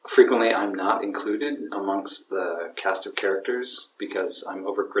Frequently, I'm not included amongst the cast of characters because I'm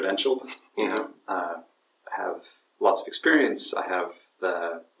overcredentialed. I have lots of experience. I have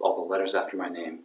all the letters after my name.